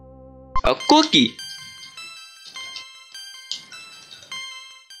 A cookie.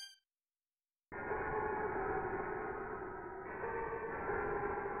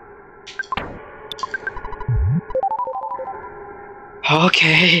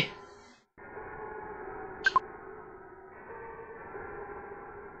 Okay.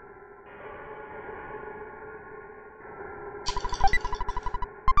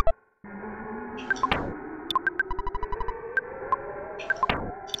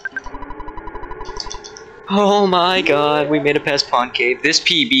 Oh my god, we made it past Pond Cave. This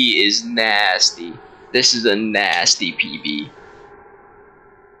PB is nasty. This is a nasty PB.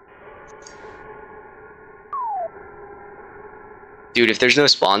 Dude, if there's no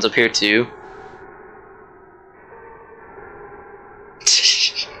spawns up here too.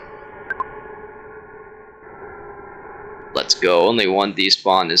 Let's go. Only one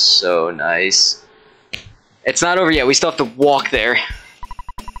despawn is so nice. It's not over yet. We still have to walk there.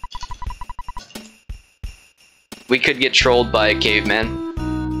 We could get trolled by a caveman.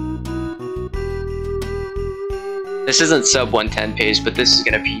 This isn't sub 110 pace, but this is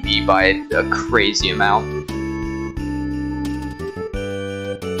gonna PB by a crazy amount.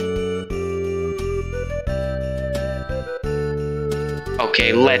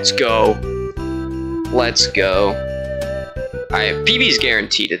 Okay, let's go. Let's go. Alright, PB's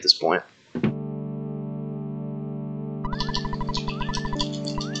guaranteed at this point.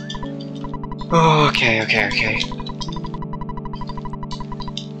 Oh, okay.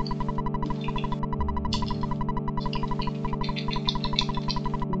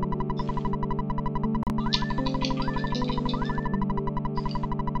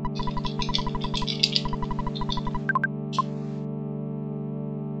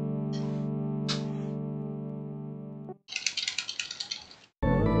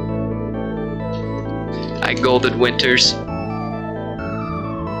 I golden winters.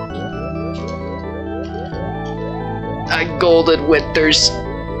 I golden winters.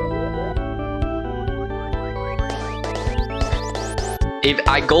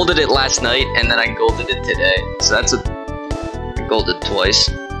 I golded it last night and then I golded it today. So that's I golded twice.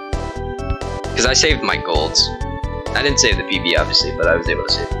 Because I saved my golds. I didn't save the PB obviously, but I was able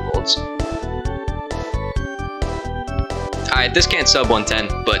to save the golds. Alright, this can't sub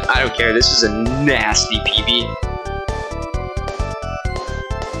 110, but I don't care. This is a nasty PB.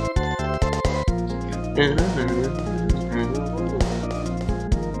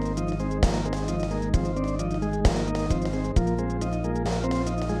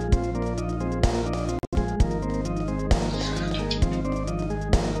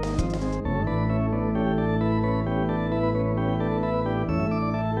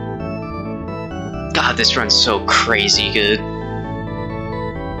 God, this run's so crazy good.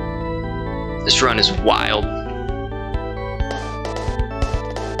 This run is wild.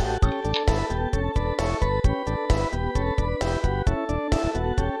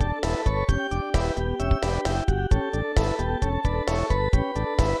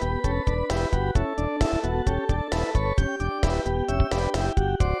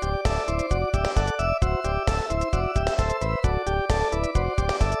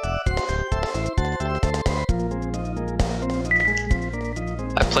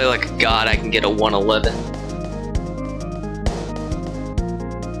 I play like a god, I can get a 111.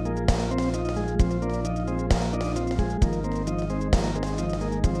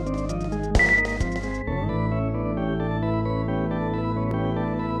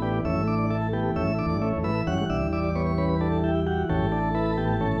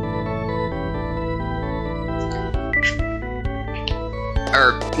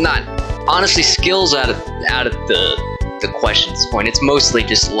 Or not, honestly, skills out of the question at this point. It's mostly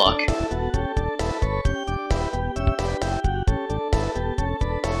just luck.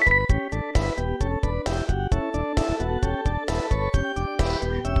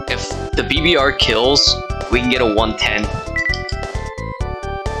 If the BBR kills, we can get a 110.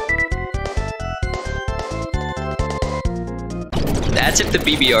 That's if the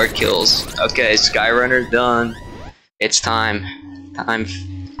BBR kills. Okay, Skyrunner done. It's time.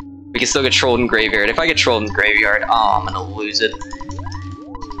 We can still get trolled in Graveyard. If I get trolled in Graveyard, oh, I'm gonna lose it.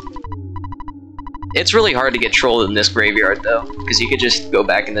 It's really hard to get trolled in this Graveyard, though, because you could just go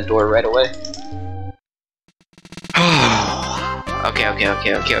back in the door right away.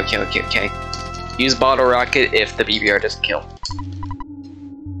 Okay. Use Bottle Rocket if the BBR doesn't kill.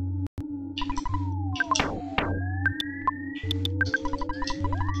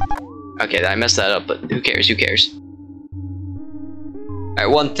 Okay, I messed that up, but who cares? Alright,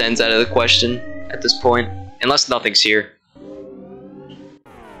 110's out of the question at this point. Unless nothing's here.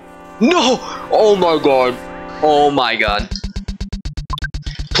 No! Oh my god. Oh my god.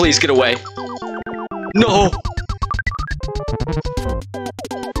 Please get away. No!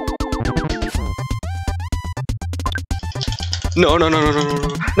 No.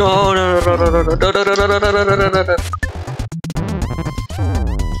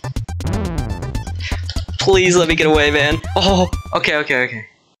 Please let me get away, man. Oh, okay.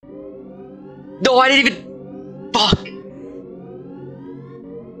 No, I didn't even... Fuck!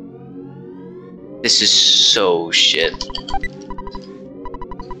 This is so shit.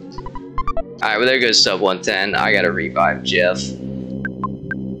 Alright, well there goes sub 110. I gotta revive Jeff.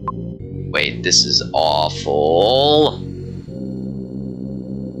 Wait, this is awful.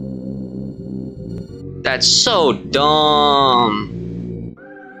 That's so dumb.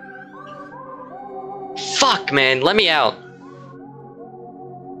 Fuck, man, let me out.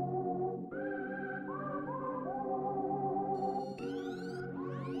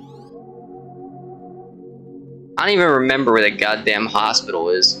 I don't even remember where the goddamn hospital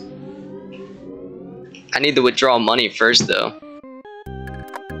is. I need to withdraw money first, though.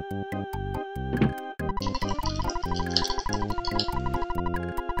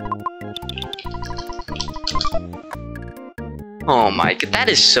 Oh my god, that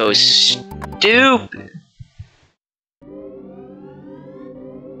is so stupid.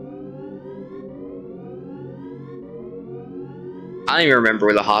 I don't even remember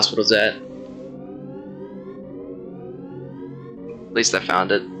where the hospital's at. At least I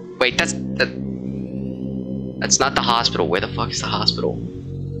found it. Wait, that's not the hospital. Where the fuck is the hospital?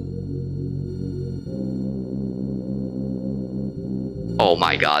 Oh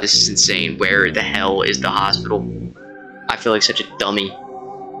my god, this is insane. Where the hell is the hospital? I feel like such a dummy.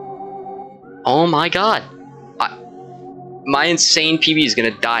 Oh my god. My insane PB is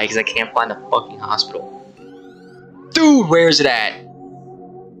gonna die because I can't find the fucking hospital. Dude, where is it at?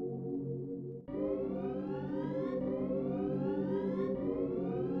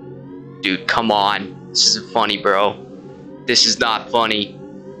 Dude, come on. This isn't funny, bro. This is not funny.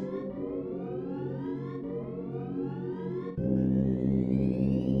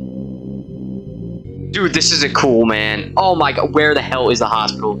 Dude, this isn't cool, man. Oh my god, where the hell is the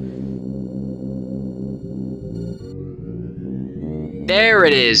hospital? There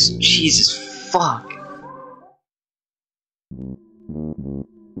it is. Jesus fuck.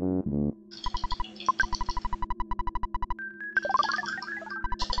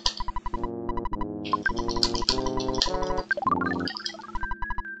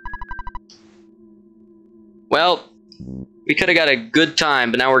 Well, we could have got a good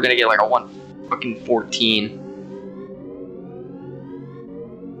time, but now we're gonna get like a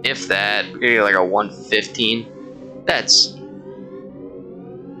 114. If that, we're gonna get like a 115. That's...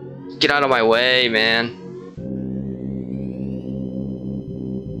 Get out of my way, man.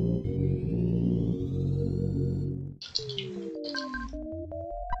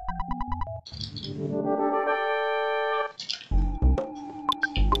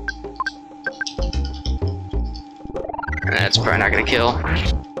 That's probably not gonna kill.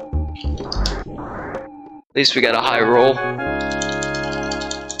 At least we got a high roll.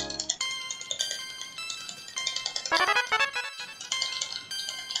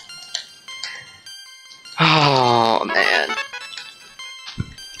 Oh, man.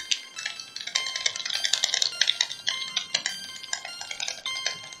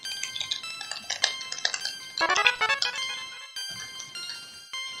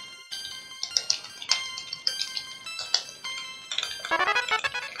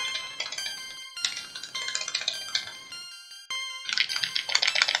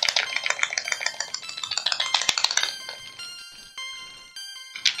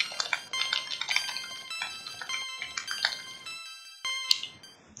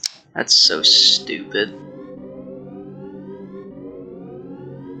 That's so stupid.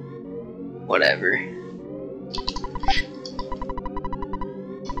 Whatever.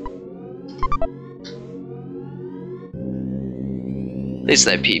 At least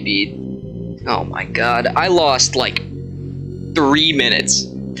that PB'd. Oh my god. I lost like 3 minutes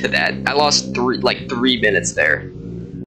to that. I lost 3 minutes there.